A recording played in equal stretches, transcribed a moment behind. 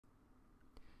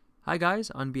Hi guys,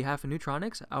 on behalf of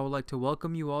NUEtronix, I would like to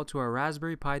welcome you all to our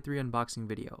Raspberry Pi 3 unboxing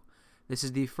video. This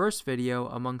is the first video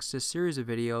amongst a series of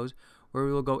videos where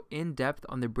we will go in depth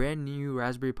on the brand new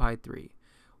Raspberry Pi 3.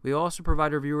 We also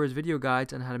provide our viewers video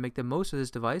guides on how to make the most of this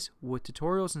device with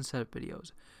tutorials and setup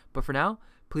videos. But for now,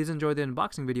 please enjoy the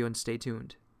unboxing video and stay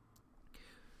tuned.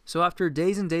 So after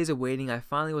days and days of waiting, I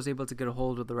finally was able to get a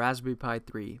hold of the Raspberry Pi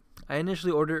 3. I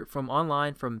initially ordered it from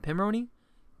online from Pimeroni.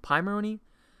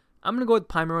 I'm going to go with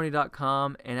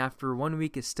Pimeroni.com, and after 1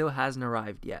 week it still hasn't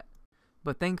arrived yet.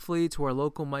 But thankfully to our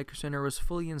local Micro Center was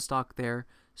fully in stock there,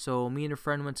 so me and a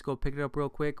friend went to go pick it up real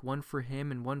quick, one for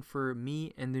him and one for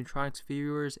me and the NUEtronix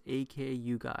viewers, aka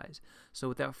you guys. So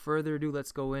without further ado,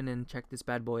 let's go in and check this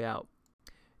bad boy out.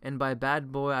 And by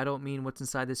bad boy, I don't mean what's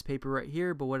inside this paper right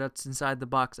here, but what's inside the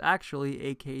box actually,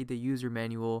 aka the user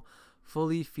manual,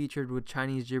 fully featured with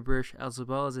Chinese gibberish as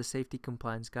well as a safety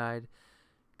compliance guide.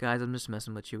 Guys, I'm just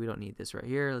messing with you. We don't need this right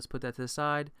here. Let's put that to the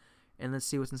side. And let's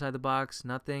see what's inside the box.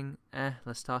 Nothing.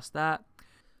 Let's toss that.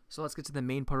 So let's get to the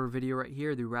main part of our video right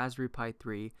here, the Raspberry Pi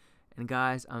 3. And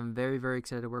guys, I'm very, very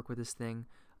excited to work with this thing.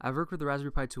 I've worked with the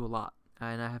Raspberry Pi 2 a lot,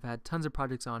 and I have had tons of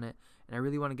projects on it. And I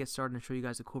really want to get started and show you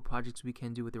guys the cool projects we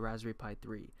can do with the Raspberry Pi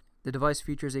 3. The device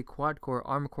features a quad-core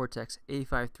ARM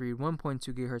Cortex-A53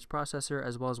 1.2 GHz processor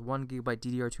as well as 1 GB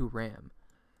DDR2 RAM.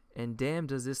 And damn,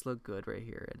 does this look good right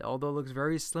here. And although it looks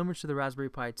very similar to the Raspberry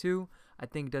Pi 2, I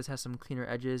think it does have some cleaner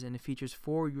edges, and it features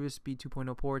 4 USB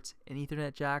 2.0 ports, an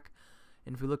Ethernet jack,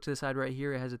 and if we look to the side right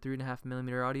here, it has a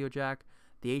 3.5mm audio jack,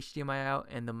 the HDMI out,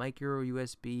 and the micro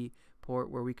USB port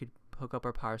where we could hook up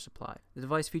our power supply. The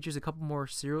device features a couple more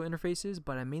serial interfaces,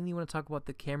 but I mainly want to talk about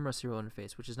the camera serial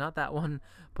interface, which is not that one,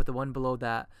 but the one below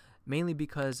that, mainly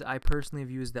because I personally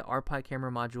have used the RPi camera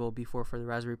module before for the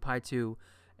Raspberry Pi 2,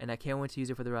 and I can't wait to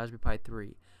use it for the Raspberry Pi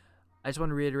 3. I just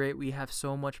want to reiterate, we have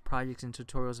so much projects and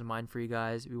tutorials in mind for you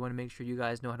guys. We want to make sure you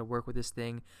guys know how to work with this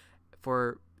thing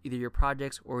for either your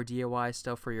projects or DIY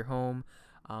stuff for your home.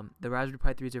 The Raspberry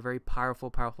Pi 3 is a very powerful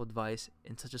device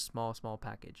in such a small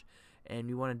package. And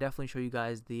we want to definitely show you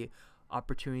guys the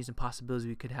opportunities and possibilities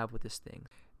we could have with this thing.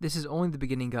 This is only the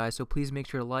beginning, guys, so please make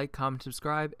sure to like, comment,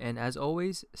 subscribe, and as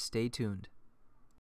always, stay tuned.